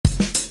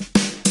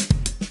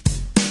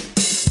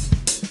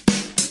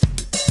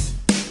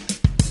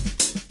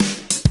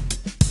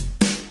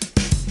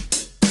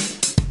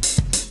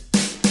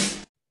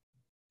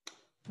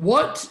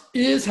What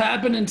is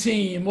happening,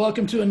 team?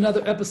 Welcome to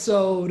another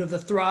episode of the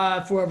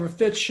Thrive Forever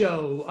Fit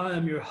Show. I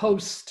am your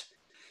host,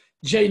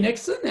 Jay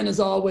Nixon, and as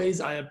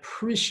always, I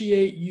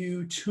appreciate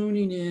you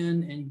tuning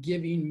in and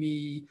giving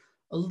me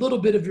a little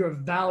bit of your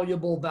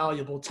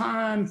valuable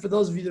time. For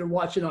those of you that are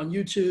watching on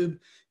YouTube,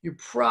 you're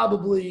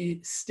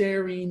probably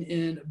staring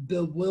in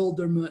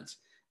bewilderment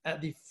at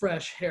the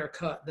fresh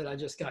haircut that I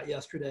just got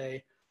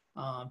yesterday.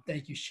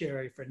 Thank you,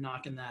 Sherry, for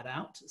knocking that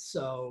out.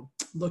 So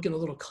looking a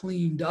little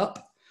cleaned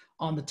up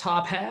on the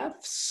top half.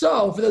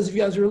 So for those of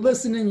you guys who are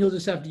listening, you'll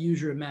just have to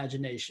use your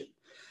imagination.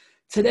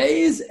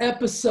 Today's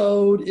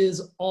episode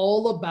is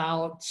all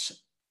about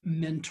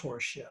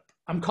mentorship.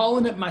 I'm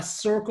calling it my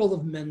circle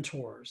of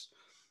mentors.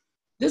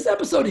 This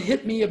episode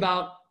hit me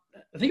about,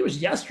 I think it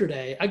was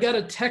yesterday. I got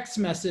a text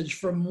message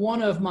from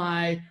one of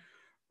my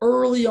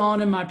early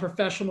on in my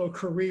professional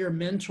career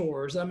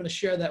mentors. I'm going to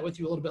share that with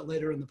you a little bit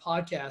later in the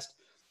podcast.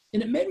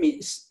 And it made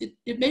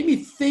me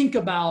think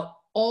about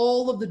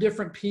all of the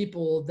different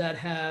people that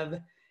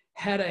have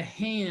had a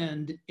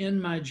hand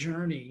in my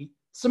journey.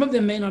 Some of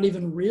them may not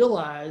even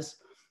realize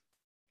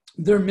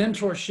their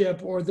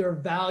mentorship or their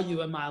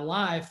value in my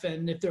life.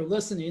 And if they're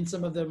listening,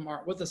 some of them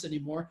aren't with us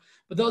anymore,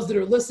 but those that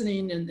are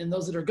listening and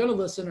those that are going to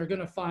listen are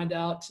going to find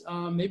out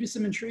maybe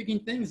some intriguing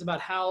things about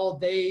how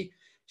they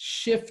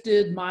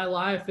shifted my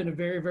life in a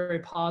very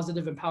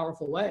positive and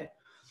powerful way.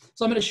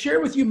 So I'm going to share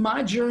with you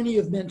my journey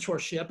of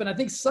mentorship. And I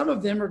think some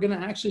of them are going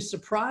to actually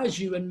surprise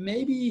you and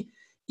maybe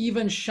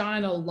even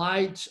shine a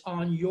light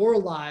on your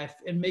life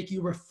and make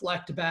you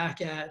reflect back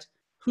at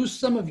who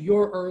some of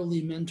your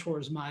early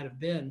mentors might have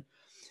been.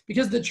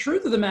 Because the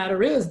truth of the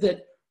matter is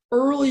that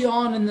early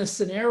on in this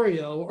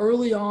scenario,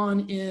 early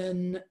on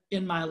in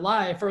my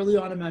life, early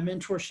on in my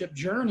mentorship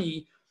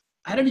journey,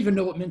 I didn't even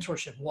know what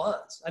mentorship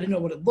was. I didn't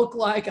know what it looked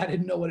like. I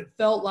didn't know what it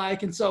felt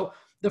like. And so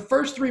the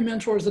first three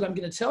mentors that I'm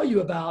going to tell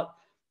you about,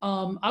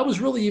 I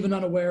was really even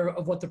unaware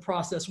of what the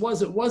process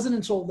was. It wasn't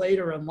until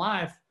later in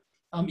life,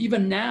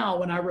 even now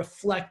when I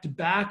reflect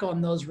back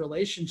on those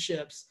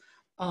relationships,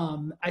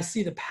 I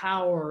see the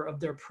power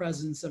of their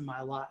presence in my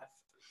life.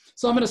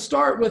 So I'm going to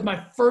start with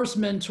my first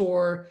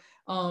mentor,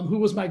 who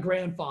was my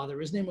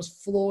grandfather. His name was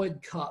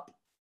Floyd Cupp.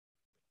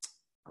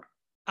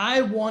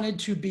 I wanted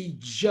to be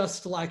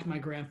just like my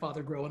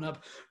grandfather growing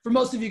up. For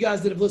most of you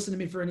guys that have listened to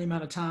me for any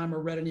amount of time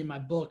or read any of my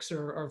books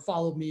or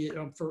followed me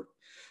for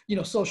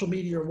social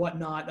media or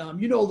whatnot,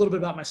 you know a little bit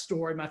about my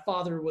story. My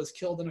father was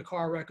killed in a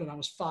car wreck when I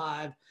was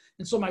 5.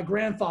 And so my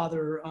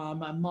grandfather,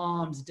 my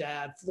mom's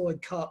dad,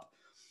 Floyd Cupp,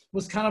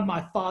 was kind of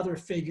my father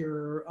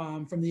figure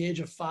from the age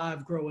of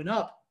 5 growing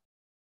up.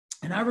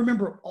 And I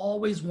remember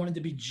always wanting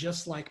to be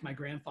just like my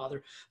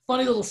grandfather.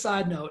 Funny little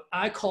side note,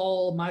 I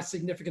call my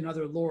significant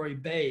other, Lori,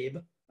 Babe.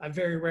 I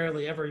very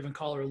rarely ever even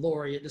call her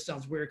Lori. It just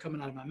sounds weird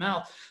coming out of my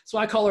mouth. So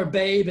I call her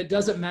Babe. It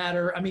doesn't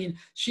matter. I mean,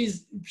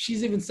 she's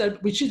even said,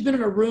 she's been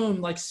in a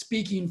room like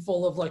speaking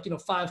full of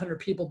 500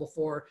 people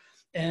before.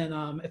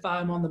 And if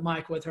I'm on the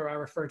mic with her, I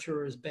refer to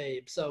her as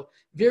Babe. So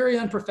very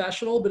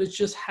unprofessional, but it's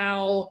just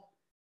how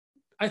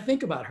I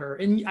think about her.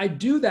 And I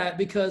do that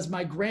because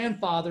my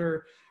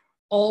grandfather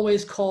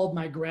always called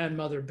my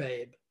grandmother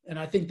Babe. And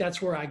I think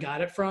that's where I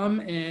got it from.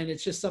 And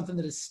it's just something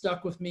that has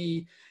stuck with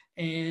me.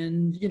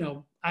 And,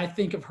 I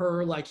think of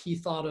her like he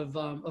thought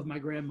of my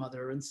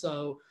grandmother. And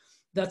so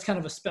that's kind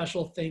of a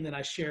special thing that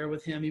I share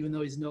with him, even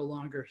though he's no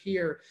longer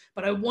here.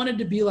 But I wanted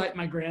to be like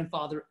my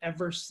grandfather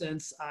ever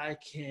since I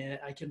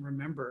can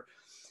remember.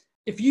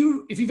 If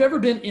you've ever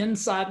been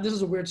inside, this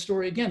is a weird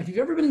story again. If you've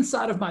ever been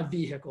inside of my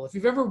vehicle, if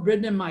you've ever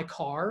ridden in my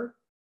car,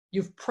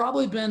 you've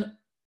probably been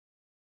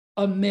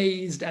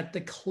amazed at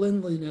the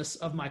cleanliness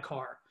of my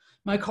car.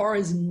 My car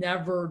is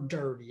never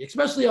dirty,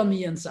 especially on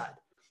the inside.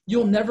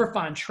 You'll never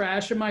find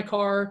trash in my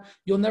car.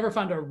 You'll never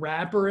find a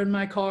wrapper in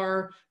my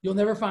car. You'll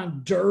never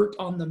find dirt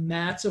on the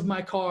mats of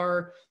my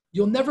car.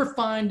 You'll never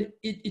find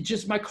it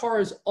just, my car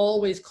is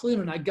always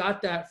clean. And I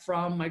got that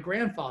from my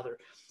grandfather.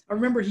 I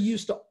remember he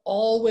used to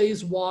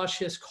always wash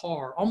his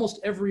car almost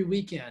every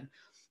weekend.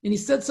 And he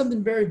said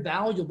something very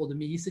valuable to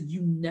me. He said,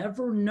 you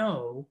never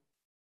know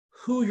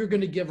who you're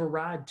going to give a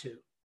ride to.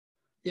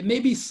 It may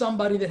be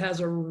somebody that has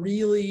a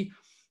really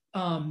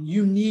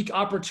unique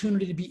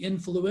opportunity to be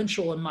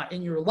influential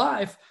in your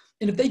life.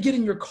 And if they get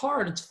in your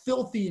car and it's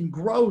filthy and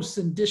gross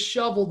and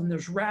disheveled and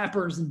there's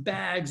wrappers and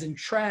bags and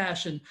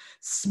trash and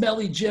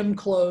smelly gym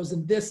clothes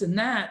and this and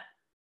that,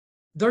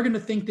 they're going to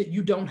think that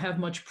you don't have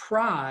much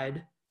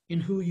pride in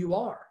who you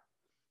are.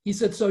 He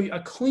said, so a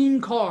clean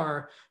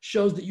car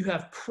shows that you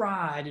have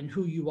pride in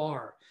who you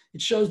are.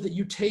 It shows that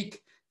you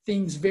take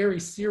things very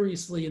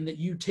seriously and that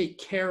you take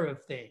care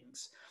of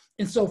things.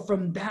 And so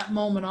from that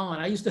moment on,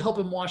 I used to help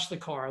him wash the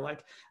car.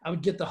 Like I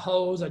would get the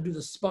hose, I'd do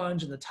the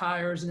sponge and the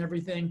tires and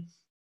everything.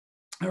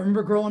 I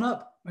remember growing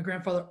up, my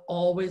grandfather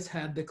always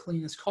had the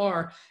cleanest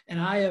car. And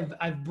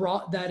I've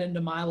brought that into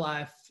my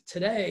life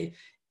today.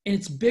 And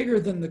it's bigger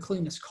than the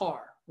cleanest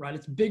car, right?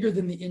 It's bigger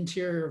than the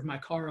interior of my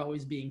car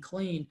always being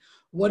clean.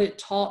 What it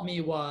taught me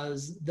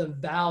was the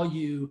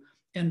value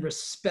and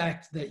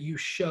respect that you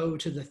show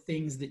to the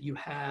things that you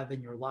have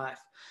in your life.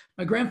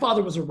 My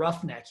grandfather was a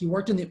roughneck. He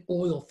worked in the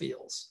oil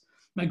fields.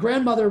 My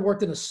grandmother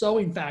worked in a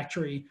sewing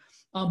factory,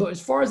 but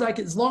as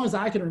long as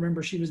I can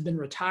remember, she was been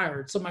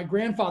retired. So my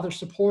grandfather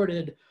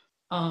supported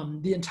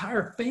the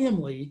entire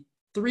family,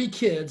 3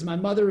 kids, my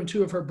mother and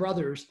 2 of her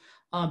brothers,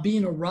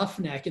 being a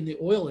roughneck in the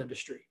oil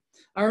industry.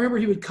 I remember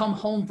he would come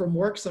home from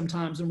work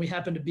sometimes when we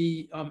happened to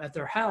be at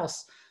their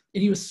house,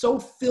 and he was so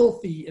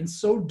filthy and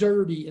so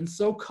dirty and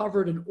so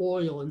covered in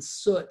oil and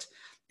soot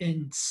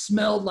and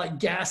smelled like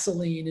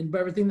gasoline and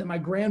everything that my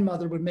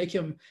grandmother would make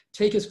him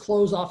take his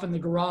clothes off in the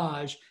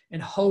garage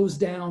and hose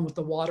down with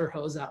the water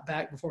hose out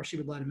back before she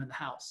would let him in the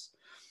house.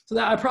 So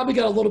that I probably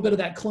got a little bit of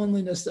that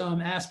cleanliness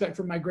aspect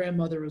from my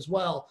grandmother as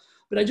well.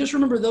 But I just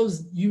remember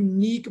those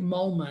unique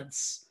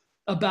moments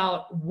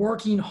about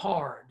working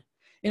hard.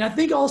 And I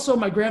think also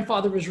my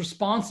grandfather was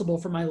responsible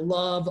for my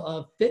love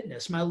of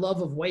fitness, my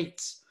love of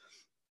weights.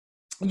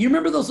 You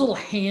remember those little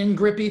hand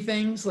grippy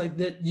things like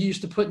that you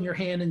used to put in your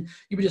hand and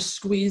you would just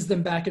squeeze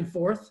them back and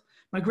forth?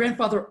 My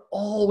grandfather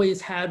always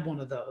had one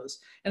of those.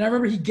 And I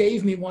remember he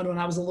gave me one when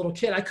I was a little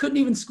kid. I couldn't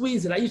even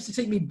squeeze it. I used to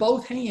take me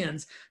both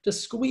hands to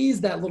squeeze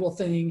that little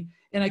thing,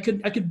 and I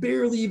could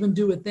barely even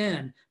do it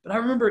then. But I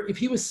remember if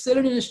he was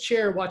sitting in his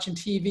chair watching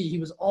TV, he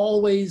was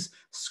always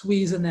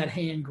squeezing that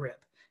hand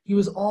grip. He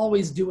was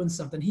always doing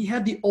something. He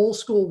had the old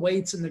school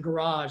weights in the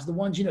garage, the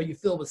ones, you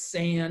fill with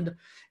sand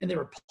and they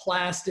were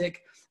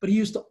plastic, but he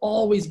used to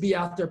always be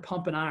out there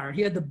pumping iron.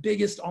 He had the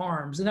biggest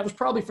arms, and that was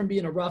probably from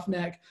being a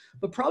roughneck,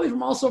 but probably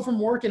from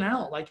working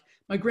out. Like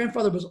my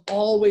grandfather was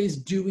always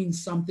doing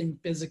something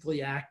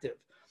physically active.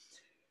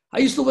 I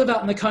used to live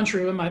out in the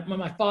country when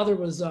my father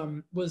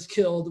was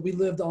killed. We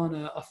lived on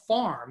a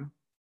farm,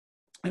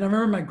 and I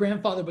remember my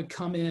grandfather would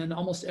come in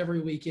almost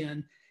every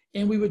weekend,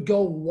 and we would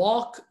go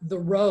walk the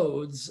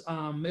roads.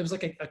 It was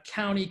like a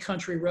county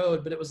country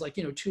road, but it was like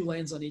 2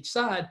 lanes on each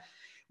side.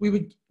 We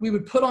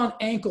would put on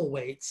ankle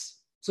weights.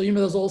 So you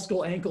remember those old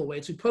school ankle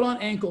weights? We put on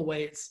ankle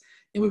weights,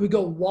 and we would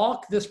go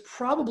walk this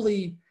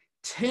probably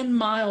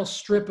 10-mile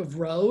strip of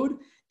road,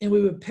 and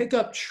we would pick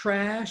up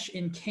trash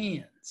and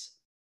cans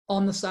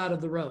on the side of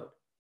the road.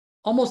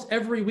 Almost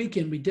every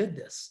weekend we did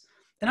this.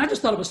 And I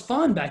just thought it was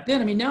fun back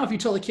then. I mean, now if you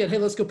tell a kid, hey,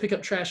 let's go pick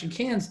up trash and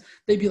cans,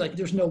 they'd be like,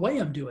 there's no way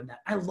I'm doing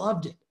that. I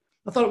loved it.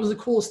 I thought it was the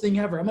coolest thing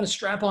ever. I'm going to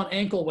strap on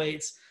ankle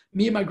weights.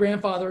 Me and my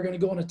grandfather are going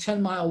to go on a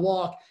 10-mile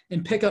walk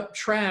and pick up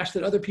trash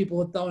that other people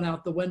had thrown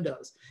out the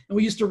windows. And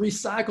we used to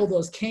recycle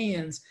those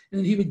cans, and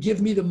then he would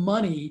give me the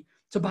money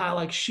to buy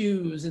like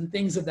shoes and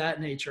things of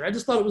that nature. I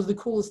just thought it was the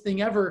coolest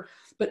thing ever.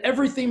 But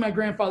everything my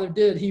grandfather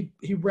did,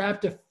 he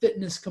wrapped a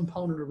fitness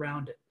component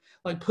around it,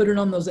 like putting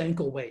on those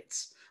ankle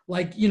weights,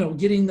 like,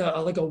 getting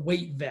like a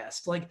weight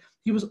vest. Like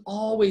he was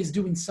always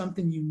doing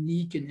something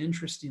unique and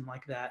interesting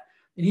like that.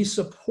 And he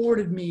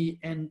supported me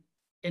and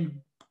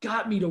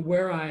got me to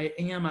where I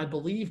am, I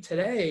believe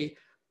today,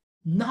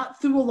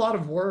 not through a lot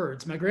of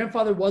words. My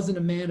grandfather wasn't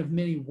a man of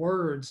many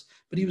words,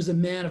 but he was a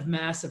man of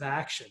massive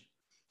action.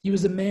 He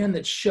was a man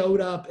that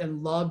showed up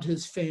and loved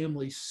his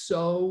family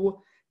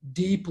so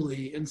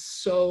deeply and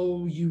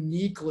so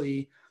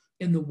uniquely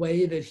in the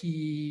way that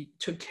he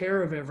took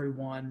care of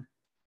everyone,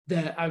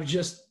 that I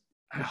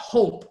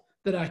hope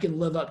that I can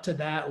live up to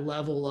that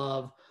level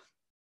of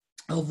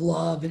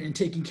love and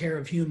taking care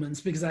of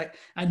humans, because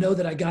I know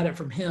that I got it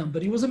from him.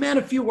 But he was a man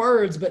of few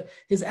words, but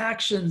his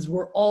actions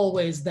were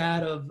always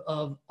that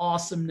of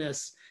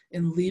awesomeness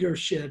and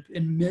leadership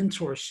and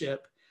mentorship.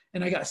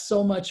 And I got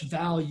so much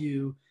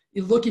value.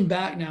 Looking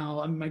back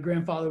now, I mean, my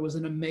grandfather was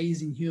an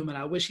amazing human.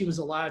 I wish he was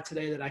alive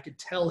today that I could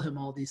tell him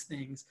all these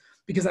things,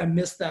 because I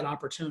missed that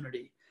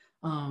opportunity.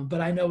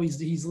 But I know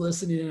he's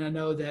listening, and I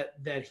know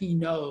that he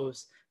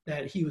knows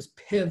that he was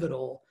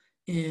pivotal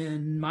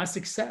in my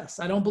success.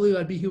 I don't believe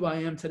I'd be who I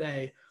am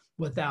today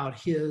without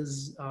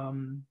his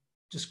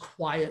just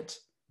quiet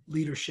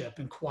leadership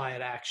and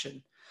quiet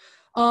action.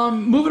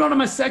 Moving on to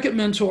my second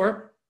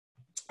mentor.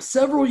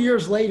 Several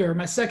years later,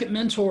 my second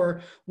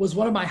mentor was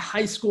one of my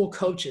high school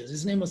coaches.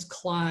 His name was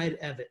Clyde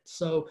Evett.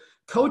 So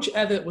Coach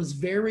Evett was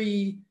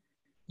very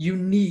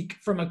unique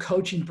from a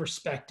coaching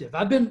perspective.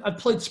 I've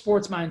played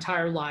sports my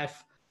entire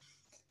life.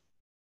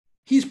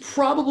 He's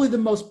probably the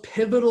most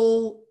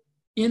pivotal,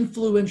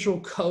 influential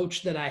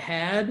coach that I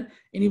had,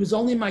 and he was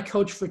only my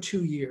coach for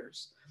 2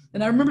 years.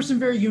 And I remember some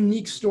very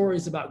unique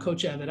stories about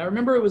Coach Evett. I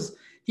remember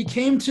he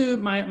came to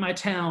my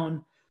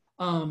town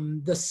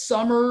the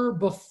summer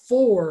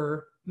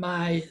before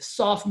my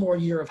sophomore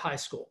year of high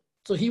school.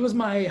 So he was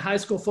my high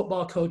school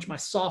football coach my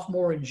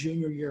sophomore and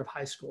junior year of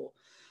high school.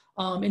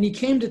 And he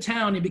came to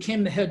town, he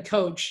became the head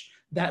coach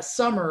that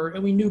summer,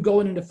 and we knew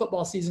going into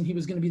football season he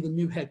was going to be the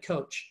new head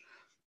coach.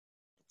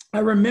 I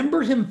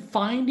remember him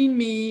finding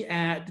me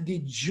at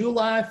the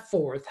July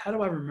 4th. How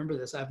do I remember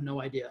this? I have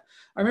no idea.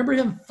 I remember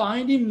him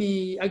finding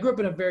me. I grew up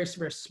in a very,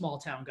 very small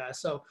town,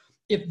 guys. So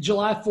if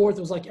July 4th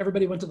was like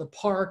everybody went to the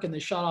park and they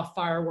shot off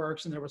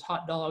fireworks and there was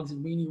hot dogs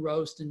and weenie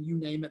roast and you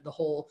name it, the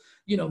whole,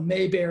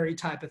 Mayberry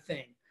type of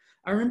thing.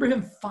 I remember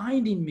him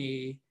finding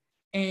me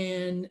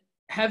and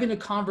having a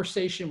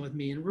conversation with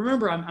me. And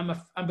remember,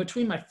 I'm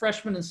between my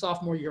freshman and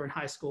sophomore year in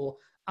high school.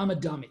 I'm a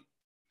dummy.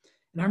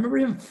 And I remember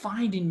him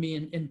finding me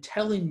and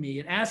telling me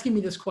and asking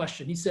me this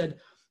question. He said,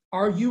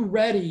 are you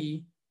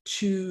ready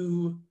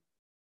to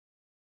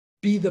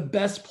be the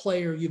best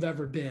player you've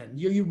ever been? Are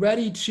you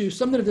ready to,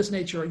 something of this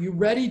nature, are you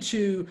ready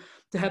to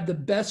have the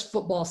best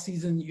football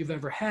season you've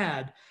ever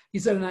had? He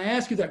said, and I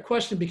ask you that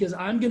question because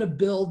I'm going to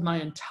build my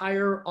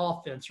entire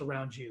offense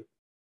around you.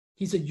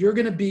 He said, you're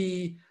going to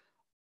be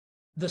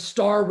the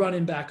star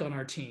running back on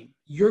our team.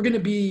 You're going to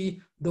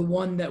be the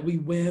one that we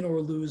win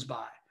or lose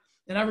by.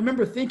 And I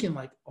remember thinking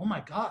like, oh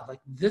my God, like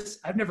this,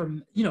 I've never,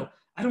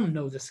 I don't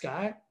know this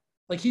guy.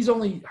 Like he's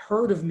only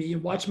heard of me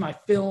and watched my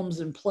films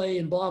and play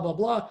and blah, blah,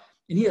 blah.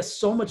 And he has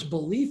so much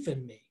belief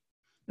in me.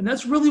 And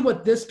that's really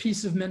what this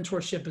piece of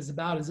mentorship is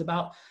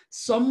about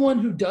someone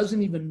who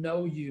doesn't even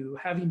know you,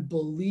 having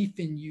belief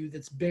in you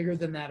that's bigger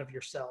than that of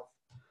yourself.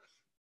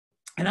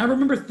 And I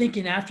remember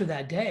thinking after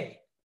that day,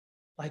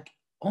 like,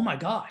 oh my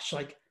gosh,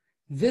 like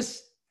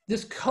this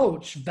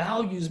coach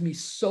values me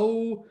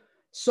so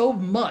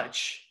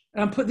much.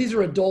 And these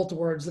are adult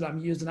words that I'm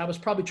using. I was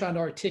probably trying to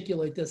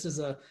articulate this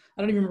I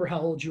don't even remember how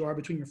old you are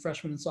between your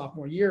freshman and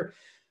sophomore year,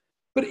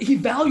 but he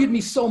valued me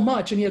so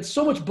much and he had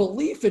so much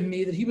belief in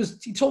me that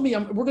he told me,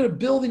 we're going to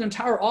build an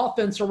entire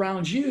offense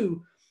around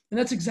you. And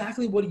that's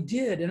exactly what he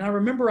did. And I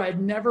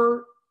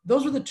remember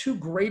those were the two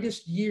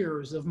greatest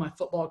years of my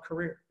football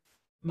career,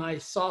 my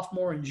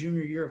sophomore and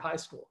junior year of high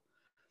school.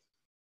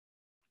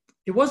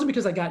 It wasn't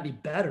because I got any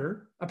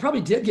better. I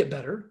probably did get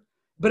better,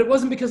 but it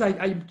wasn't because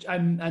I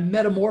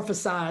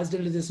metamorphosized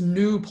into this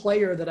new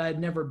player that I had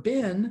never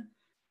been.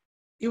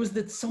 It was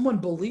that someone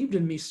believed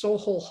in me so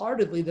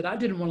wholeheartedly that I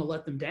didn't want to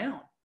let them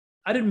down.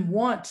 I didn't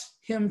want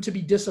him to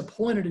be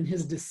disappointed in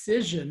his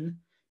decision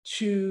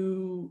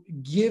to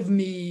give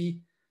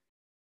me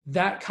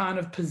that kind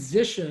of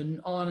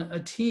position on a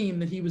team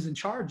that he was in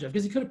charge of,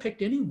 because he could have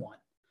picked anyone.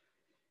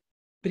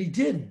 But he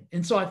didn't.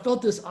 And so I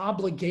felt this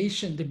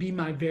obligation to be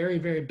my very,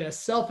 very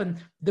best self. And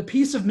the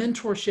piece of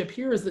mentorship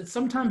here is that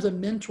sometimes a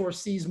mentor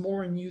sees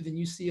more in you than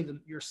you see of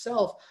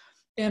yourself.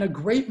 And a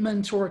great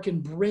mentor can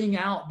bring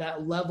out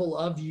that level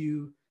of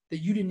you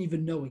that you didn't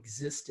even know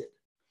existed.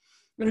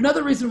 And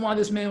another reason why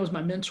this man was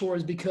my mentor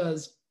is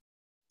because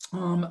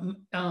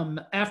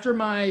after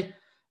my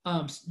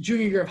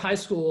junior year of high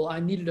school, I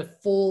needed a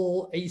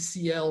full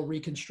ACL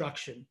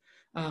reconstruction.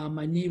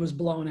 My knee was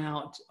blown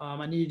out.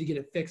 I needed to get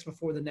it fixed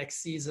before the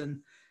next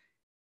season.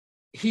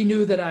 He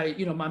knew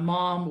that my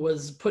mom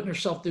was putting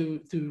herself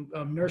through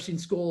nursing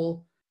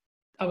school.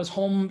 I was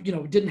home,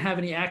 didn't have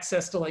any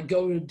access to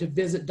go to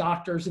visit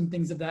doctors and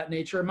things of that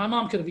nature. And my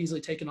mom could have easily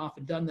taken off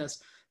and done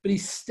this, but he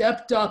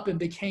stepped up and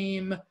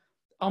became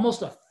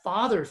almost a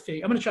father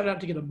figure. I'm going to try not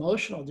to get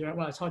emotional during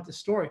when I talk this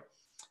story.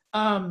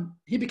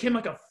 He became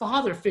like a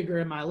father figure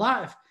in my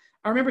life.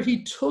 I remember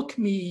he took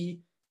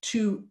me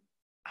to,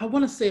 I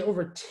want to say,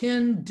 over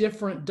 10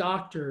 different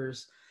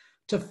doctors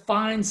to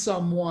find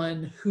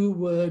someone who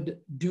would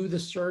do the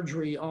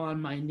surgery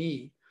on my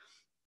knee.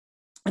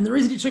 And the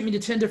reason he took me to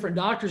 10 different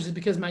doctors is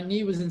because my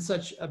knee was in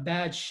such a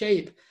bad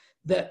shape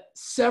that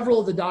several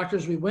of the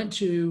doctors we went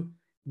to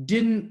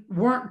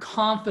weren't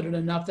confident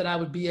enough that I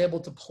would be able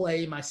to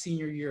play my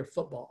senior year of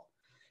football.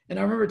 And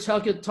I remember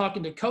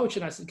talking to Coach,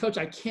 and I said, Coach,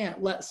 I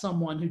can't let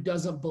someone who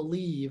doesn't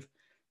believe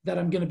that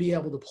I'm going to be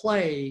able to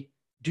play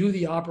do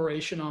the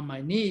operation on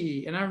my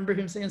knee. And I remember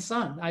him saying,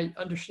 son, I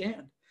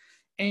understand.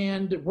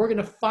 And we're going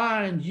to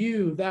find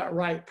you that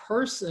right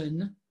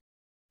person.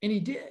 And he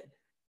did.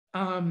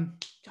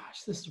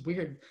 Gosh, this is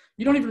weird.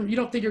 You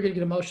don't think you're going to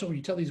get emotional when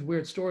you tell these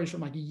weird stories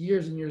from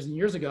years and years and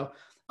years ago.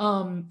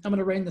 I'm going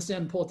to rein this in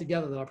and pull it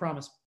together though, I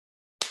promise.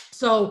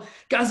 So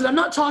guys, I'm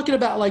not talking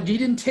about he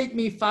didn't take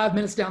me 5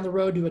 minutes down the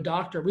road to a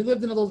doctor. We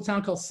lived in a little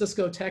town called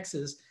Cisco,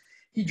 Texas.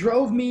 He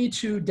drove me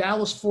to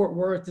Dallas, Fort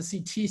Worth to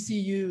see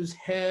TCU's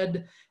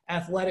head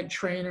athletic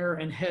trainer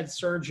and head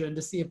surgeon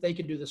to see if they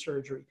could do the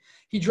surgery.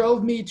 He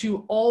drove me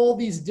to all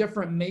these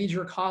different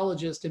major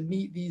colleges to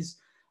meet these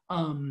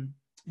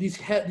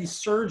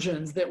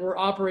surgeons that were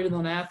operating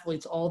on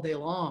athletes all day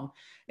long.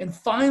 And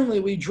finally,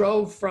 we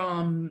drove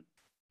from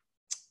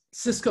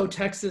Cisco,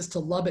 Texas to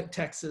Lubbock,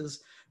 Texas,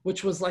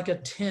 which was I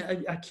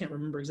can't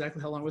remember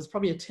exactly how long. It was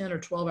probably a 10 or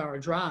 12-hour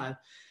drive.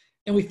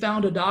 And we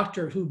found a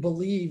doctor who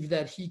believed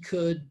that he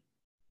could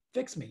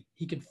fix me.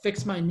 He could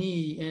fix my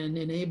knee and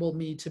enable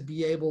me to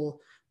be able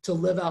to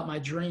live out my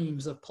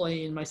dreams of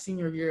playing my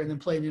senior year and then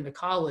playing into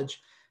college.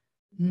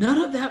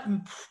 None of that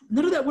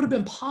would have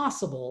been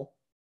possible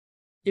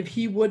if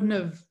he wouldn't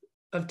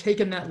have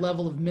taken that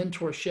level of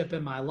mentorship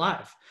in my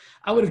life.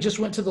 I would have just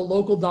went to the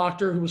local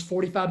doctor who was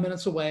 45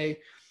 minutes away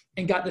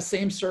and got the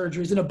same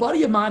surgeries. And a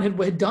buddy of mine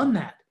had done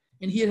that.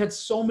 And he had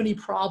so many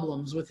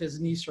problems with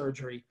his knee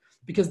surgery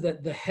because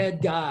the head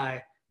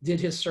guy did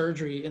his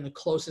surgery in the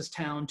closest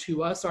town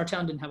to us. Our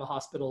town didn't have a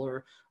hospital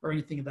or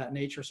anything of that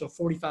nature. So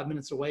 45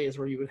 minutes away is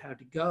where you would have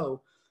to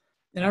go.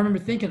 And I remember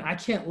thinking, I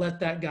can't let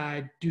that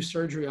guy do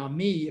surgery on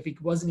me if he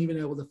wasn't even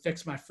able to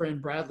fix my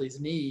friend Bradley's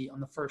knee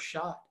on the first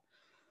shot.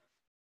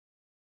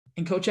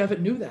 And Coach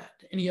Evatt knew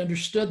that, and he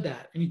understood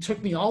that. And he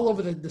took me all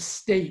over the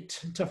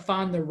state to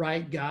find the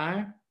right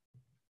guy.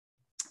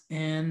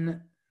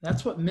 And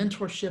that's what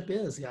mentorship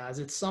is, guys.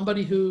 It's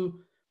somebody who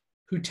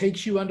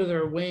takes you under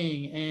their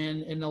wing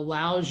and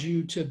allows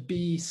you to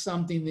be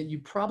something that you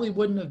probably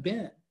wouldn't have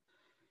been.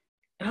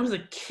 And I was a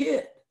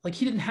kid. Like,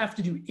 he didn't have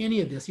to do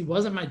any of this. He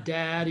wasn't my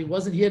dad.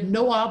 He had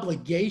no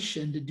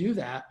obligation to do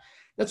that.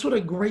 That's what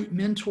a great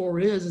mentor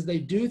is they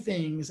do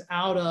things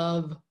out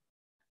of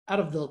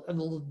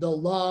the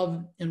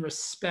love and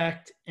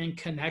respect and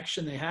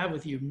connection they have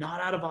with you,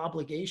 not out of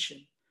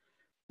obligation.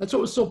 That's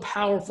what was so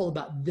powerful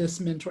about this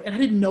mentor. And I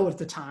didn't know it at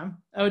the time.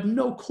 I had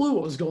no clue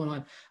what was going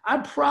on. I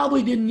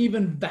probably didn't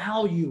even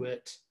value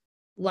it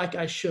like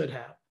I should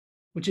have,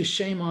 which is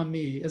shame on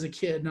me as a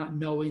kid, not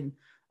knowing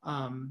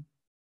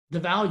the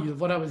value of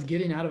what I was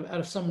getting out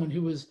of someone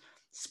who was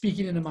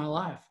speaking into my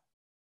life.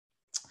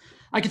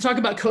 I could talk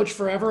about Coach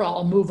forever.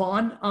 I'll move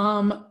on.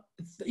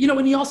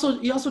 And he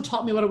also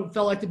taught me what it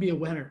felt like to be a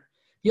winner.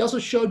 He also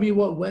showed me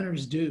what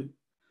winners do.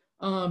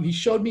 He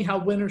showed me how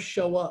winners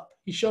show up.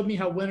 He showed me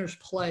how winners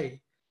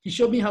play. He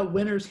showed me how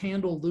winners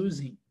handle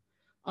losing.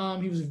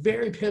 He was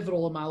very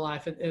pivotal in my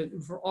life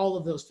for all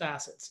of those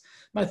facets.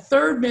 My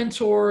third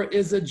mentor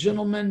is a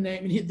gentleman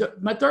named,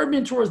 my third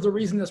mentor is the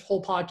reason this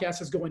whole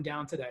podcast is going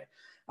down today.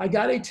 I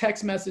got a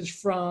text message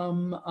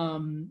from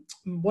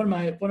one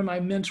of my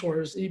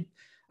mentors.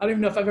 I don't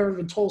even know if I've ever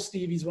even told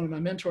Steve he's one of my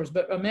mentors,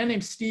 but a man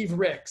named Steve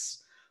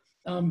Ricks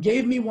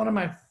gave me one of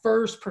my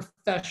first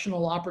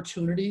professional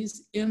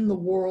opportunities in the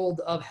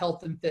world of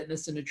health and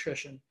fitness and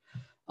nutrition.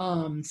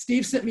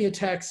 Steve sent me a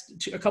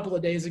text a couple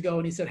of days ago,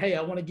 and he said, "Hey,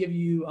 I want to give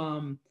you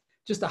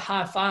just a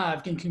high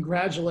five and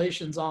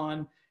congratulations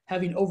on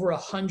having over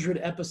 100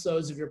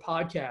 episodes of your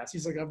podcast."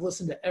 He's like, "I've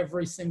listened to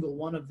every single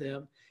one of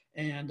them,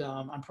 and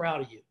I'm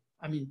proud of you."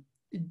 I mean,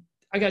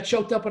 I got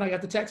choked up when I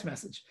got the text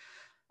message.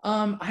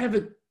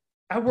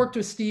 I worked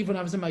with Steve when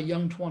I was in my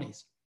young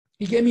 20s.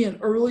 He gave me an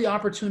early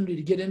opportunity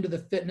to get into the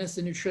fitness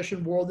and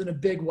nutrition world in a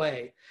big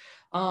way.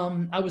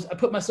 I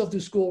put myself through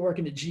school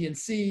working at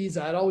GNCs.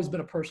 I had always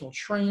been a personal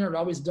trainer. I'd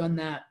always done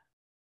that.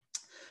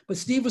 But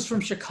Steve was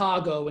from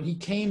Chicago, and he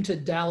came to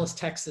Dallas,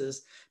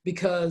 Texas,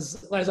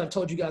 because, as I've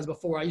told you guys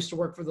before, I used to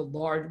work for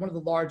one of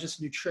the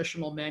largest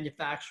nutritional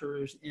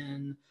manufacturers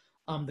in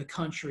the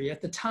country.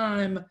 At the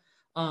time,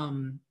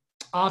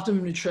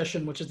 Optimum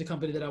Nutrition, which is the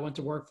company that I went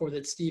to work for,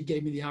 that Steve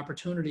gave me the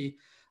opportunity,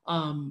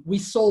 we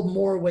sold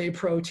more whey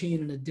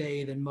protein in a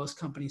day than most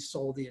companies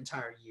sold the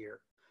entire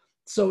year.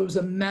 So it was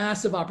a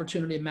massive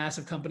opportunity, a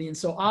massive company. And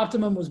so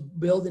Optimum was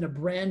building a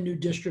brand new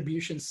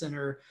distribution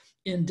center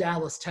in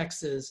Dallas,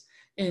 Texas.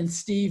 And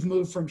Steve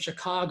moved from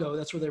Chicago,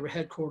 that's where they were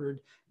headquartered,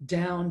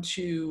 down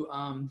to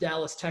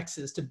Dallas,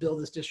 Texas to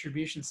build this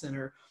distribution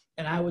center.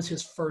 And I was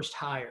his first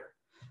hire.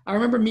 I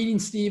remember meeting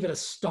Steve at a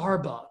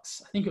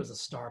Starbucks. I think it was a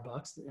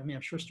Starbucks. I mean,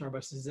 I'm sure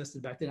Starbucks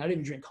existed back then. I didn't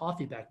even drink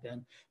coffee back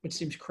then, which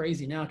seems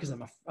crazy now because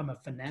I'm a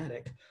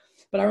fanatic.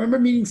 But I remember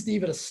meeting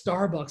Steve at a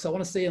Starbucks, I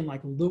want to say in like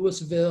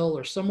Louisville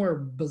or somewhere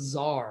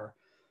bizarre,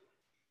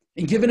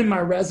 and giving him my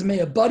resume.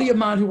 A buddy of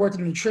mine who worked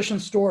at a nutrition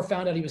store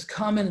found out he was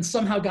coming and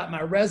somehow got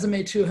my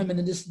resume to him. And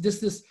then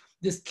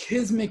this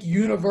kismic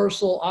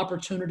universal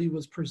opportunity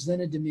was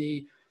presented to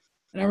me.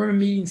 And I remember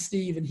meeting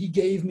Steve, and he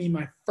gave me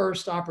my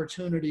first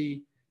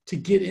opportunity to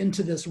get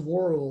into this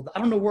world. I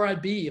don't know where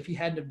I'd be if he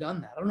hadn't have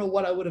done that. I don't know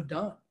what I would have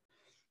done.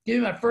 Gave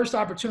me my first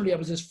opportunity. I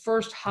was his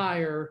first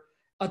hire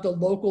at the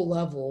local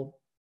level.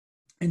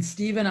 And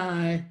Steve and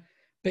I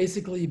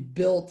basically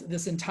built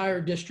this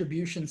entire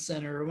distribution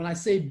center. When I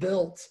say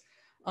built,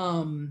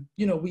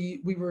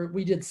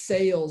 we did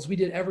sales, we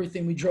did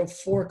everything. We drove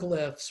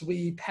forklifts,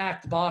 we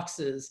packed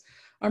boxes.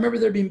 I remember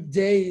there being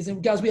days,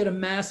 and guys, we had a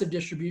massive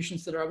distribution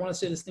center. I want to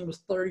say this thing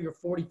was 30 or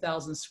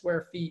 40,000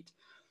 square feet.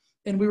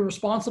 And we were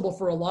responsible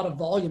for a lot of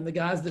volume. The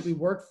guys that we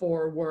worked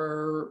for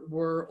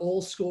were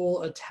old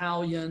school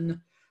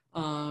Italian.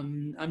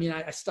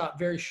 I stopped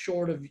very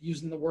short of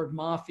using the word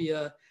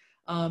mafia,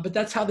 but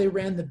that's how they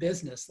ran the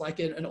business. Like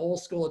an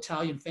old school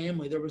Italian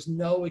family, there was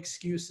no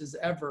excuses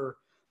ever.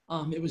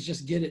 It was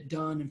just get it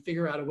done and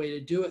figure out a way to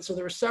do it. So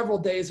there were several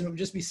days, and it would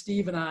just be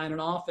Steve and I in an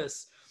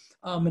office,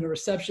 and a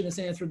receptionist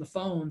answering the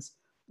phones.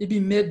 It'd be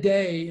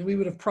midday, and we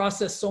would have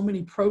processed so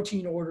many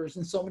protein orders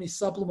and so many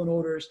supplement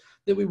orders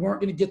that we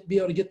weren't going to be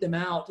able to get them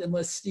out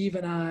unless Steve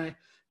and I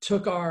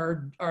took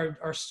our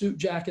suit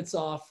jackets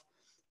off,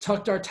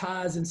 tucked our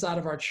ties inside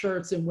of our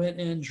shirts, and went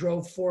and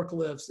drove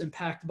forklifts and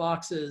packed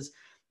boxes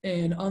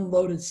and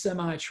unloaded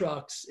semi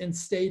trucks and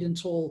stayed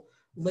until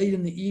late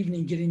in the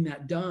evening getting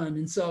that done.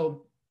 And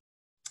so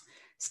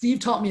Steve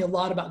taught me a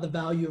lot about the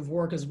value of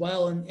work as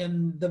well,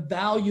 and the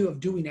value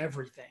of doing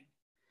everything.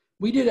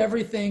 We did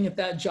everything at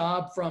that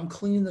job, from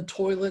cleaning the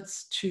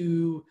toilets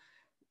to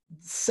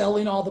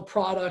selling all the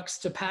products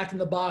to packing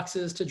the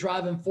boxes to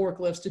driving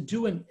forklifts to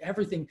doing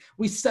everything.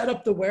 We set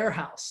up the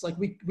warehouse. Like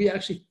we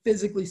actually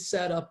physically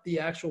set up the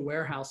actual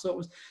warehouse.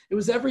 So it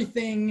was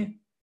everything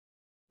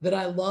that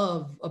I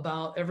love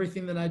about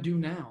everything that I do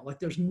now. Like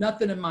there's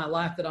nothing in my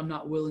life that I'm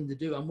not willing to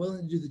do. I'm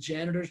willing to do the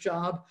janitor's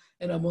job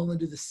and I'm willing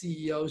to do the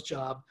CEO's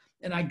job.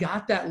 And I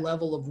got that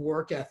level of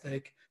work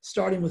ethic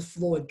starting with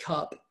Floyd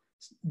Cupp,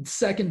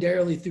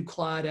 secondarily through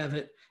Clyde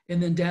Evett,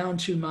 and then down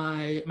to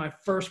my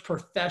first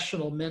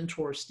professional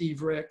mentor,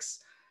 Steve Ricks.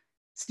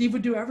 Steve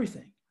would do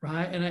everything,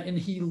 right? And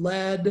he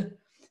led.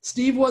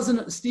 Steve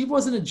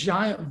wasn't a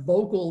giant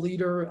vocal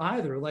leader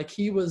either. Like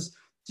he was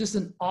just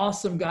an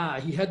awesome guy.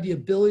 He had the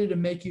ability to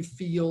make you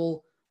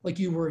feel like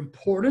you were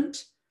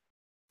important.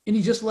 And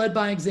he just led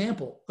by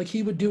example. Like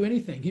he would do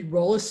anything. He'd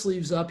roll his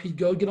sleeves up. He'd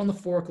go get on the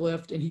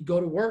forklift and he'd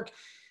go to work.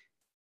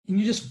 And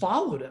you just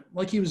followed him.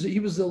 Like he was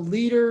a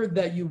leader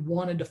that you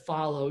wanted to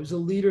follow. He was a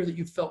leader that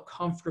you felt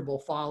comfortable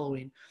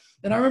following.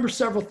 And I remember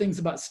several things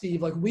about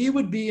Steve. Like we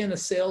would be in a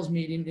sales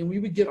meeting and we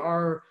would get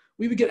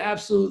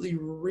absolutely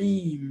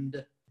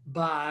reamed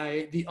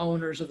by the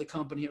owners of the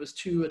company. It was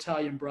two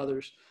Italian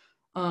brothers.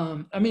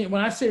 I mean,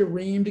 when I say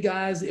reamed,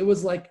 guys, it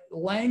was like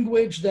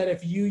language that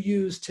if you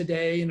use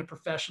today in a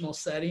professional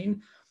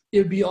setting, it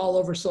would be all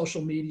over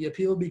social media.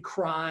 People would be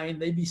crying.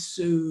 They'd be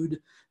sued.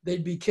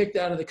 They'd be kicked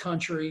out of the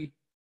country.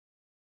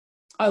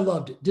 I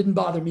loved it. Didn't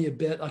bother me a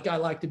bit. Like I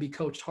like to be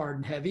coached hard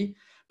and heavy.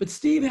 But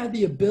Steve had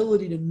the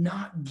ability to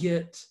not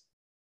get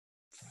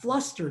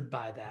flustered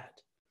by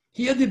that.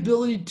 He had the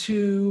ability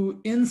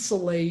to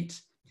insulate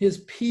his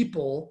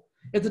people.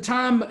 At the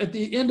time, at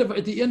the end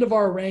of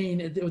our reign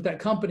with that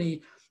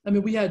company, I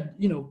mean, we had,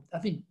 I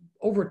think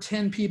over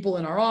 10 people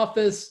in our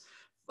office,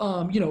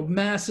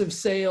 massive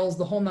sales,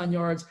 the whole 9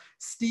 yards.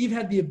 Steve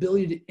had the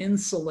ability to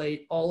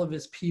insulate all of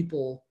his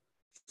people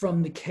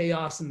from the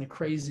chaos and the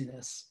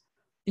craziness.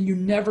 And you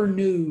never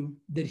knew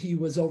that he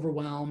was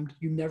overwhelmed.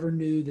 You never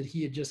knew that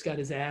he had just got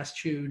his ass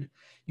chewed.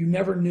 You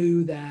never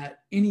knew that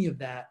any of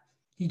that.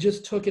 He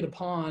just took it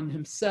upon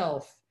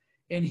himself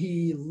and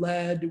he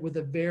led with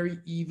a very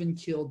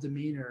even-keeled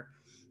demeanor.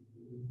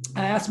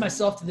 I ask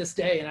myself to this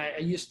day, and I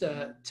used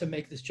to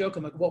make this joke,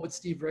 I'm like, what would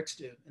Steve Ricks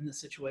do in this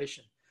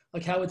situation?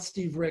 Like, how would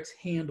Steve Ricks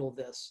handle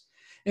this?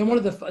 And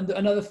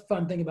another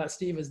fun thing about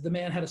Steve is the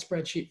man had a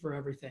spreadsheet for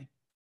everything.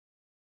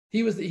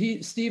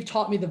 Steve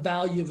taught me the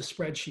value of a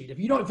spreadsheet.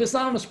 If it's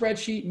not on a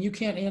spreadsheet and you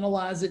can't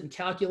analyze it and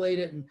calculate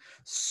it and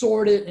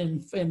sort it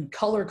and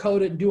color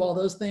code it and do all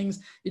those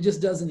things, it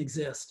just doesn't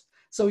exist.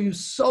 So he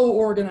was so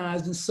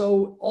organized and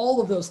so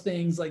all of those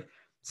things. Like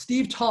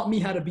Steve taught me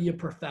how to be a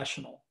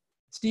professional.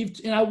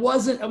 And I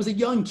was a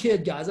young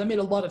kid, guys. I made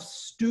a lot of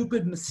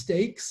stupid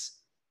mistakes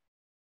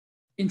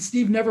and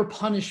Steve never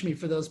punished me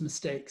for those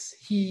mistakes.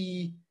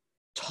 He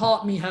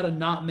taught me how to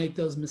not make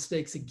those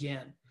mistakes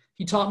again.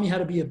 He taught me how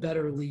to be a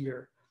better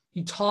leader.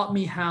 He taught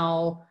me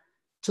how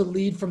to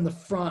lead from the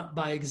front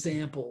by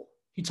example.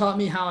 He taught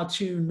me how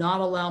to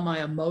not allow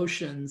my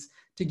emotions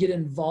to get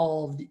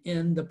involved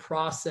in the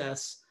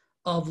process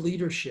of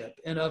leadership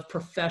and of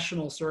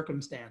professional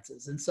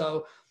circumstances. And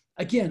so,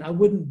 again, I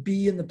wouldn't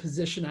be in the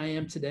position I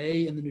am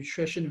today in the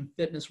nutrition and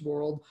fitness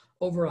world,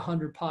 over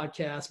 100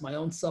 podcasts, my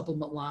own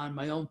supplement line,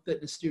 my own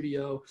fitness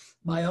studio,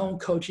 my own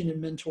coaching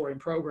and mentoring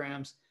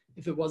programs,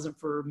 if it wasn't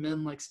for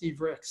men like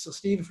Steve Ricks. So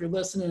Steve, if you're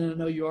listening, and I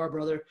know you are,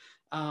 brother,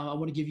 I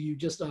want to give you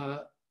just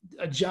a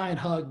giant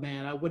hug,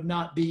 man. I would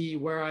not be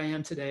where I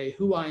am today,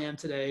 who I am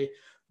today,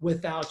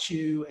 without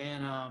you.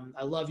 And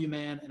I love you,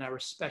 man. And I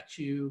respect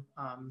you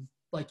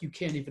like you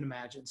can't even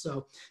imagine.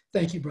 So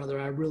thank you, brother.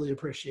 I really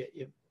appreciate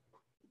you.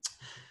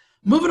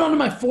 Moving on to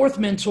my fourth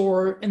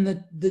mentor, and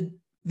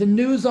the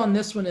news on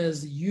this one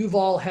is you've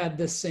all had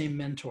this same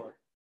mentor.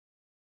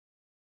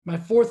 My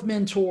fourth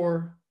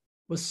mentor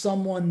was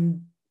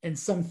someone and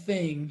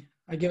something.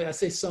 I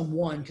say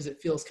someone because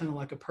it feels kind of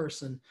like a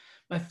person.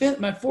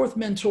 My fourth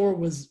mentor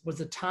was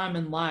a time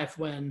in life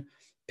when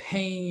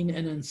pain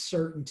and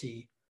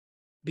uncertainty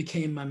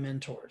became my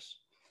mentors.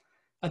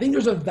 I think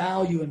there's a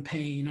value in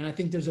pain, and I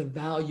think there's a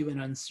value in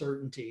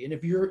uncertainty. And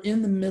if you're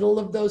in the middle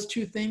of those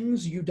two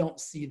things, you don't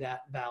see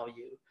that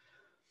value.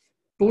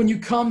 But when you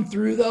come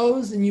through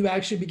those and you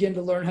actually begin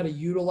to learn how to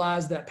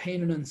utilize that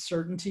pain and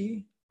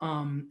uncertainty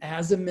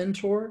as a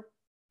mentor,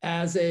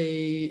 as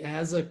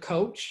a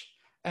coach,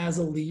 as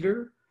a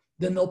leader,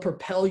 then they'll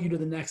propel you to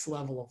the next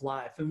level of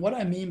life. And what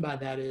I mean by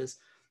that is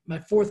my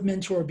fourth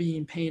mentor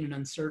being pain and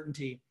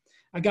uncertainty.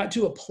 I got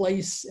to a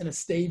place in a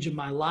stage of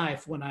my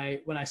life when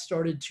I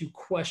started to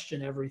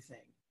question everything.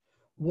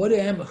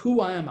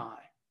 Who am I?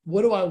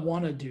 What do I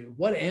want to do?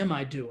 What am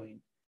I doing?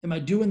 Am I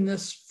doing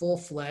this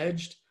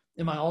full-fledged?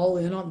 Am I all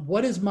in on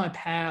what is my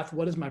path?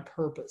 What is my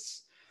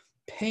purpose?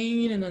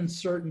 Pain and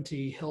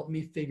uncertainty helped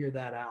me figure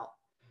that out.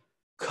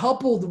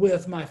 Coupled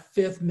with my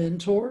fifth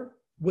mentor,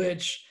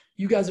 which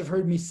you guys have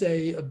heard me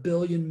say a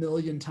billion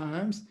million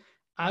times,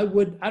 I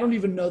don't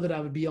even know that I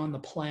would be on the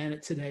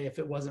planet today if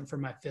it wasn't for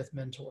my fifth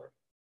mentor.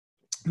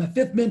 My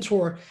fifth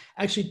mentor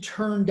actually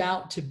turned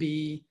out to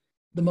be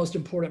the most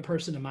important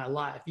person in my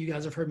life. You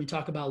guys have heard me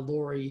talk about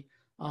Lori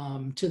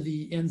to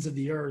the ends of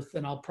the earth,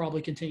 and I'll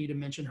probably continue to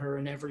mention her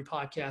in every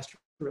podcast,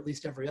 or at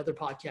least every other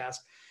podcast.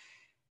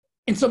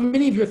 And so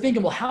many of you are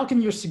thinking, well, how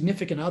can your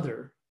significant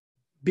other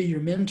be your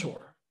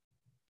mentor?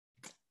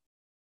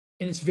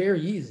 and it's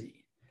very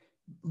easy.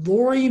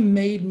 Lori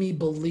made me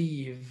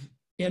believe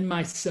in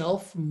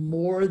myself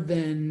more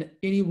than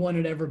anyone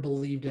had ever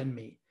believed in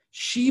me.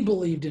 She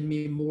believed in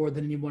me more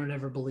than anyone had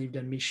ever believed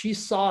in me. She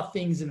saw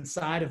things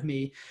inside of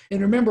me.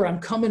 And remember,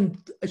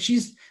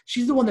 she's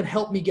the one that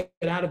helped me get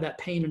out of that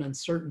pain and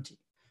uncertainty.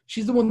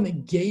 She's the one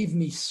that gave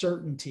me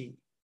certainty.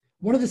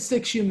 One of the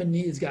 6 human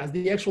needs, guys,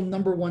 the actual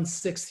number one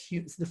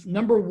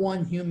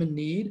human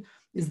need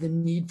is the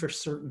need for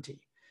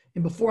certainty.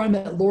 And before I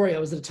met Lori, I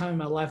was at a time in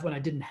my life when I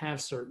didn't have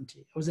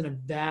certainty. I was in a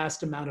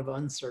vast amount of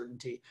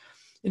uncertainty.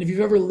 And if you've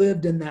ever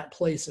lived in that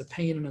place of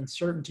pain and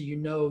uncertainty, you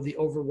know the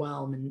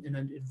overwhelm and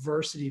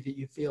adversity that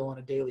you feel on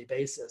a daily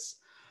basis.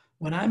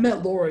 When I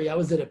met Lori, I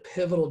was at a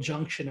pivotal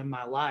junction in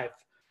my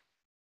life,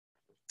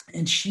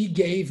 and she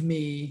gave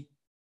me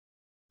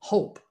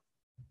hope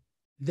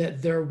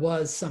that there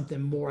was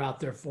something more out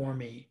there for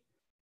me.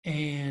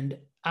 And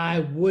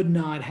I would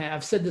not have,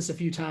 I've said this a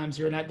few times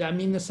here, and I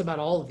mean this about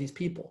all of these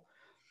people.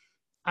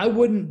 I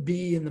wouldn't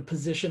be in the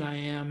position I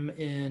am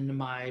in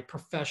my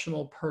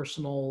professional,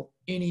 personal,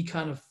 any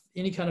kind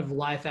of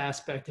life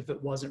aspect if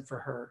it wasn't for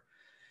her.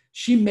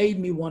 She made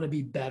me want to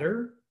be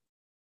better.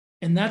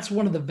 And that's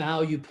one of the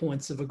value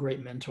points of a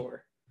great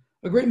mentor.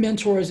 A great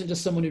mentor isn't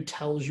just someone who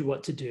tells you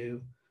what to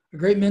do. A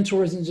great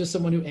mentor isn't just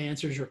someone who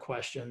answers your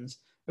questions.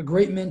 A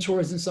great mentor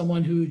isn't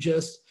someone who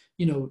just,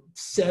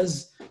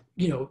 says,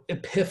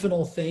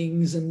 epiphanal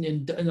things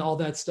and all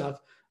that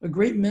stuff. A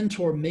great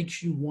mentor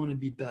makes you want to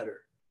be better.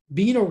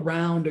 Being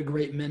around a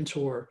great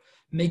mentor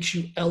makes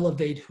you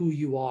elevate who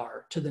you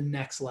are to the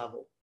next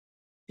level.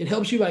 It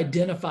helps you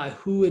identify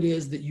who it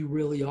is that you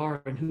really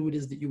are and who it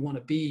is that you want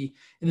to be.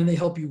 And then they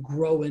help you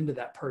grow into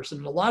that person.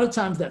 And a lot of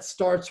times that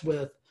starts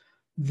with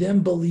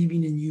them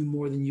believing in you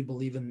more than you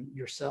believe in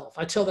yourself.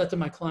 I tell that to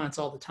my clients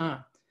all the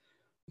time.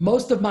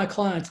 Most of my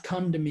clients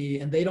come to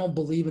me and they don't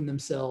believe in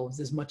themselves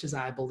as much as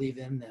I believe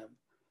in them.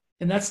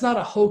 And that's not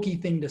a hokey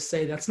thing to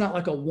say. That's not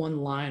like a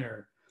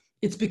one-liner.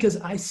 It's because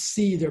I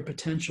see their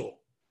potential.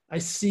 I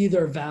see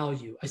their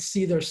value. I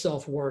see their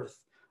self-worth.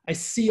 I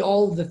see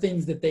all of the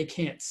things that they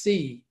can't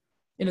see.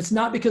 And it's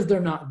not because they're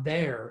not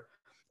there.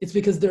 It's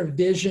because their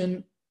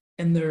vision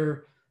and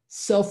their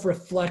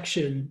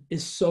self-reflection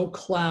is so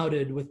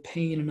clouded with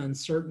pain and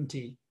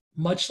uncertainty,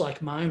 much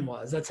like mine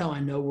was. That's how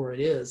I know where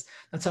it is.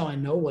 That's how I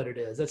know what it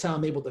is. That's how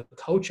I'm able to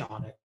coach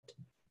on it.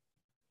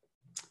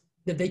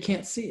 That they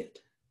can't see it,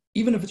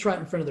 even if it's right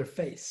in front of their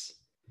face.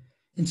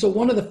 And so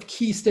one of the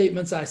key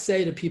statements I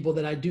say to people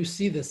that I do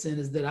see this in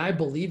is that I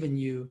believe in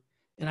you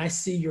and I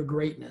see your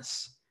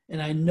greatness.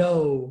 And I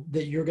know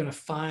that you're going to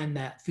find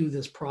that through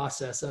this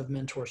process of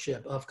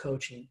mentorship, of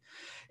coaching.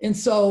 And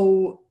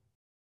so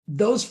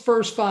those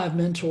first 5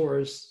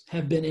 mentors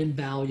have been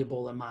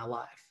invaluable in my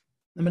life.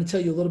 I'm going to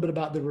tell you a little bit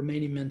about the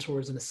remaining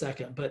mentors in a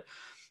second, but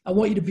I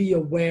want you to be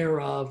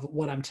aware of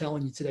what I'm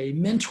telling you today.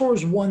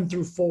 Mentors 1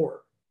 through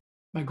 4,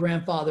 my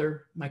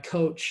grandfather, my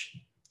coach,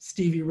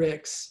 Stevie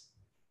Ricks,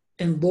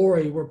 and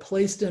Lori were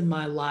placed in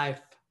my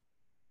life.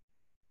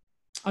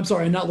 I'm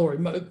sorry, not Lori.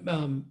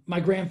 My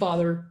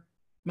grandfather,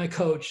 my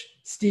coach,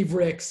 Steve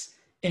Ricks,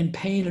 and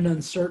pain and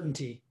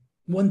uncertainty,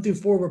 1 through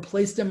 4, were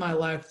placed in my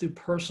life through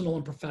personal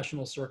and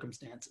professional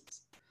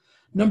circumstances.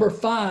 Number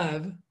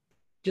 5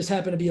 just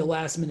happened to be a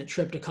last-minute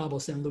trip to Cabo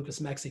San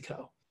Lucas,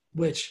 Mexico,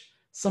 which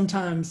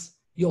sometimes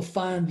you'll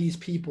find these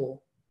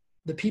people,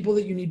 the people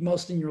that you need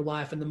most in your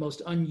life, in the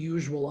most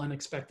unusual,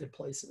 unexpected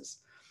places.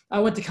 I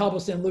went to Cabo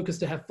San Lucas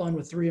to have fun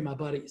with 3 of my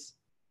buddies,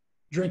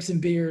 drink some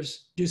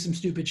beers, do some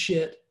stupid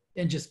shit,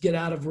 and just get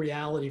out of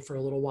reality for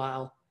a little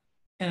while.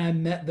 And I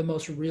met the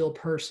most real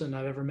person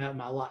I've ever met in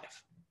my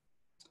life.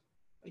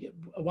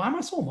 Why am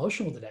I so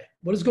emotional today?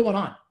 What is going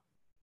on?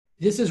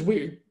 This is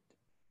weird.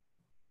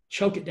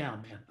 Choke it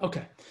down, man.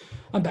 Okay,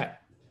 I'm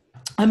back.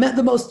 I met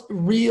the most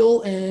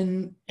real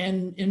and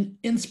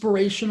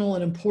inspirational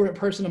and important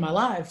person in my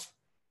life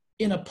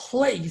in a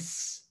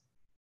place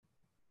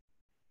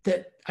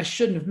that I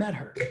shouldn't have met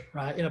her,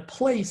 right? In a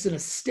place, in a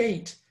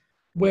state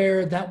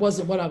where that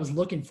wasn't what I was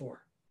looking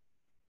for.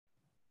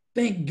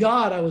 Thank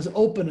God I was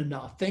open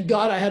enough. Thank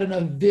God I had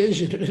enough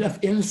vision and enough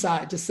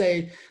insight to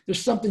say,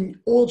 there's something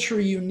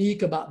ultra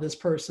unique about this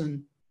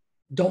person.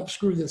 Don't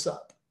screw this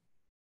up.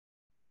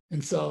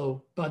 And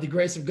so by the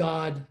grace of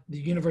God, the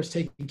universe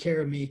taking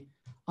care of me,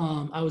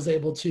 I was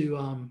able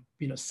to,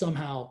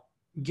 somehow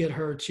get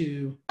her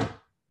to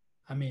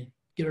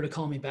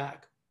call me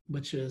back,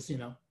 which is,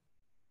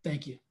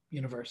 thank you,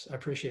 universe. I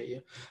appreciate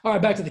you. All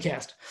right, back to the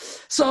cast.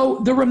 So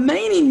the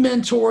remaining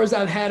mentors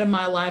I've had in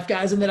my life,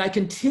 guys, and that I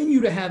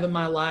continue to have in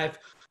my life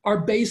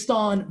are based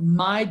on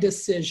my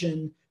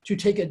decision to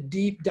take a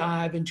deep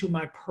dive into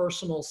my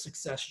personal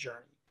success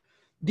journey.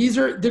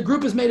 The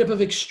group is made up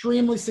of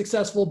extremely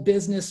successful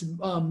business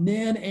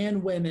men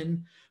and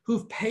women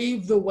who've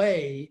paved the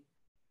way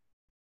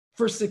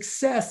for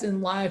success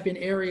in life in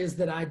areas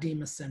that I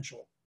deem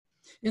essential.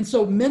 And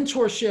so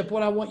mentorship,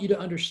 what I want you to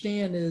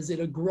understand is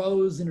it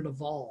grows and it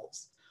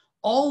evolves.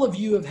 all of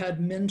you have had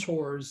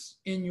mentors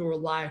in your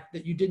life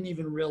that you didn't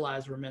even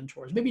realize were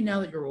mentors. Maybe now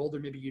that you're older,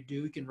 maybe you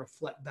do, you can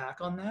reflect back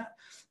on that.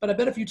 But I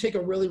bet if you take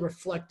a really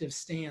reflective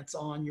stance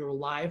on your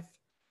life,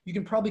 you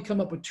can probably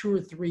come up with 2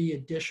 or 3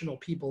 additional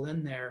people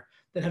in there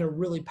that had a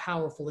really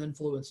powerful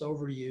influence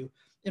over you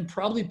and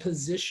probably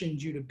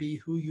positioned you to be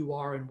who you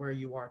are and where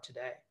you are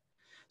today.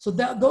 So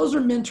those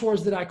are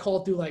mentors that I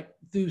call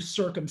through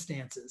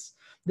circumstances.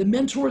 The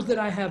mentors that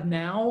I have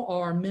now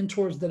are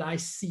mentors that I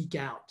seek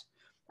out.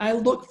 I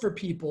look for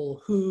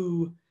people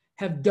who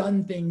have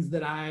done things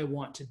that I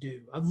want to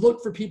do. I've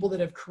looked for people that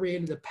have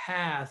created a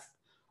path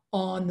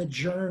on the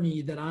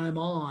journey that I'm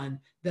on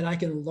that I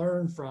can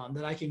learn from,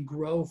 that I can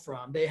grow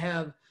from. They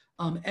have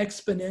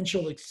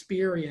exponential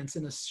experience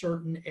in a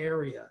certain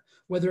area,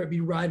 whether it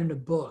be writing a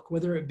book,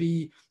 whether it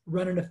be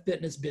running a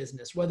fitness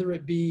business, whether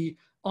it be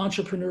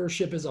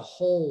entrepreneurship as a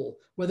whole,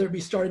 whether it be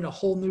starting a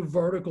whole new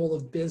vertical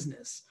of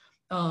business,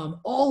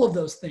 all of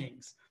those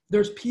things.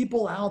 There's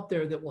people out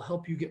there that will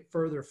help you get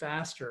further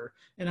faster.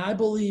 And I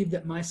believe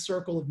that my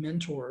circle of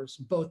mentors,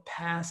 both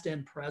past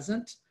and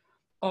present,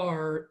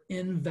 are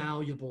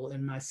invaluable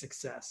in my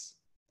success.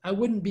 I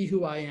wouldn't be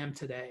who I am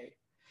today.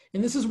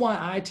 And this is why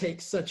I take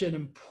such an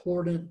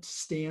important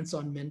stance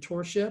on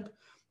mentorship.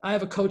 I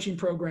have a coaching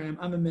program.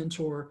 I'm a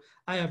mentor.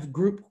 I have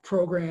group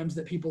programs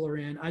that people are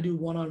in. I do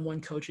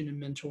one-on-one coaching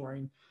and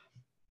mentoring.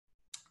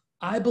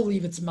 I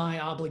believe it's my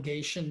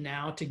obligation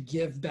now to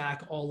give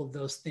back all of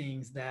those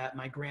things that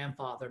my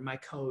grandfather, my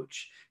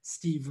coach,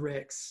 Steve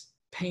Ricks,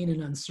 Pain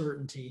and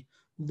Uncertainty,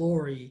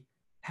 Lori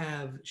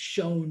have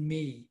shown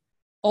me.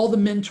 All the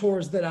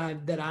mentors that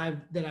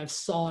I've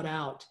sought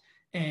out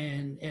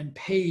and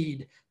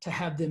paid to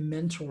have them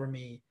mentor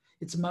me.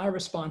 It's my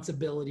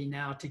responsibility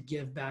now to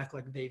give back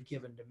like they've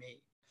given to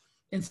me.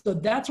 And so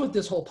that's what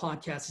this whole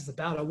podcast is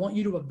about. I want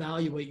you to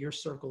evaluate your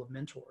circle of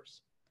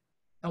mentors.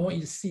 I want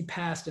you to see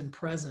past and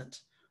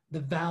present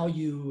the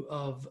value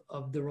of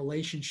the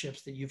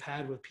relationships that you've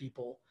had with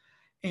people.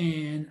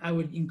 And I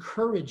would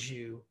encourage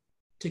you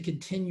to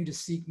continue to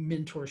seek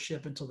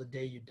mentorship until the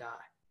day you die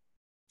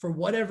for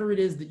whatever it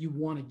is that you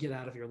want to get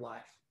out of your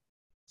life.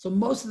 So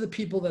most of the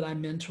people that I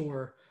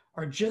mentor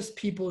are just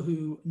people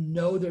who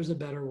know there's a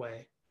better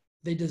way.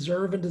 They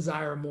deserve and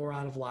desire more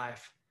out of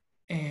life,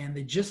 and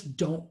they just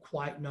don't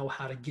quite know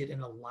how to get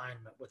in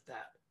alignment with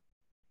that.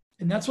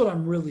 And that's what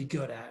I'm really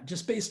good at.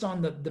 Just based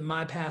on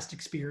my past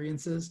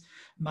experiences,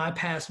 my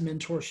past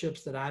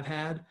mentorships that I've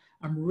had,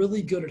 I'm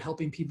really good at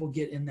helping people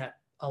get in that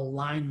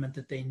alignment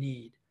that they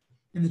need.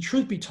 And the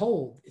truth be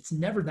told, it's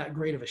never that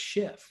great of a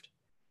shift.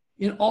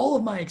 In all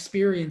of my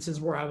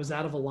experiences where I was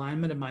out of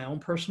alignment in my own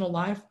personal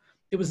life,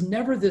 it was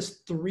never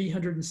this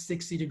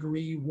 360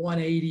 degree,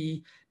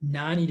 180,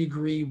 90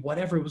 degree,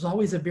 whatever. It was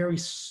always a very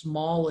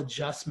small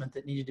adjustment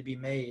that needed to be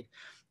made.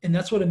 And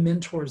that's what a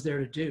mentor is there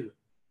to do.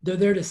 They're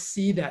there to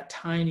see that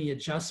tiny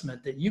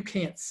adjustment that you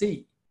can't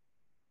see.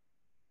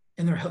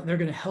 And they're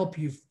going to help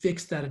you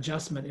fix that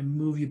adjustment and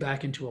move you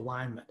back into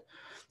alignment.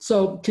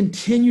 So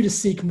continue to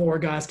seek more,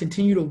 guys.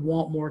 Continue to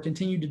want more.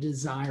 Continue to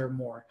desire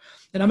more.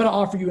 And I'm going to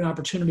offer you an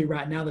opportunity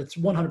right now that's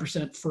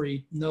 100%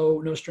 free,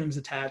 no strings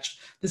attached.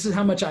 This is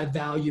how much I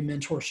value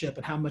mentorship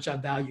and how much I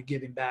value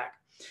giving back.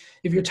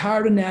 If you're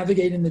tired of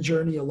navigating the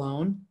journey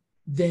alone,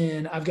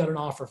 then I've got an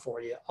offer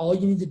for you. All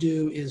you need to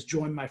do is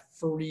join my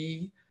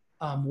free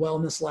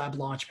Wellness Lab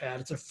Launchpad.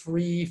 It's a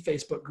free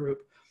Facebook group.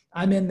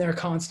 I'm in there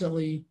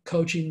constantly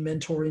coaching,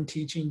 mentoring,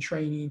 teaching,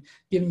 training,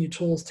 giving you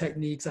tools,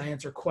 techniques. I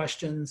answer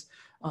questions.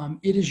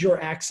 It is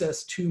your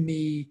access to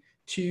me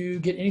to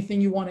get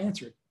anything you want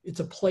answered. It's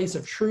a place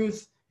of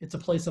truth. It's a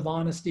place of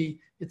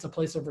honesty. It's a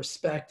place of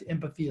respect,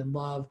 empathy, and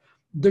love.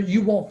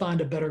 You won't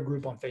find a better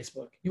group on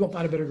Facebook. You won't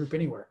find a better group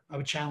anywhere. I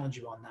would challenge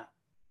you on that.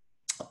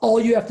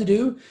 All you have to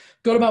do,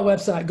 go to my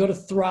website, go to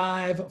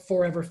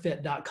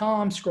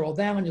thriveforeverfit.com, scroll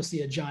down, you'll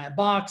see a giant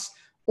box.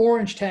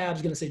 Orange tab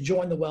is going to say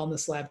join the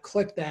Wellness Lab.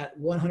 Click that,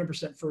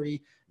 100%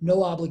 free,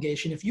 no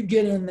obligation. If you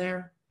get in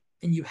there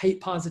and you hate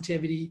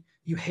positivity,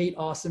 you hate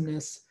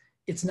awesomeness,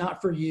 it's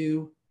not for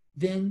you,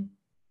 then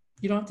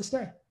you don't have to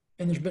stay.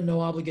 And there's been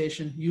no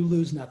obligation. You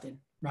lose nothing,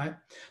 right?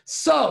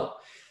 So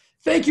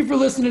thank you for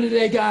listening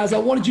today, guys. I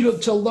wanted you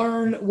to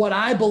learn what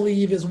I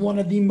believe is one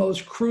of the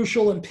most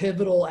crucial and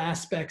pivotal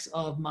aspects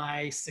of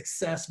my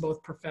success,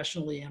 both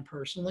professionally and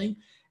personally,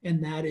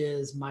 and that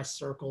is my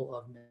circle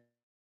of men.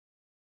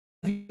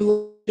 If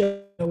you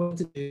know what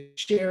to do,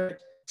 share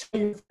it, tell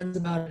your friends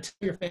about it,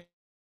 tell your family.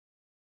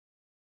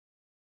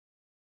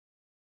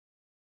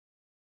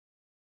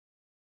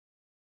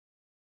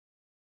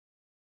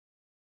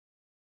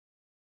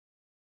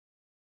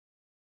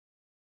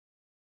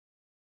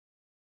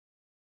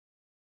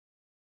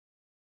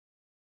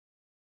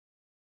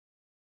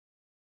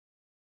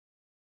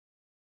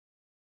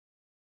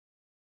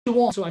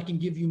 So I can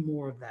give you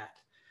more of that.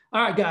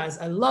 All right, guys,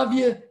 I love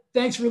you.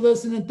 Thanks for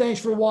listening. Thanks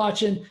for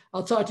watching.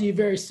 I'll talk to you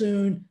very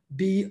soon.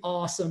 Be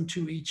awesome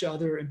to each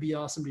other and be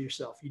awesome to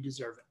yourself. You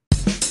deserve it.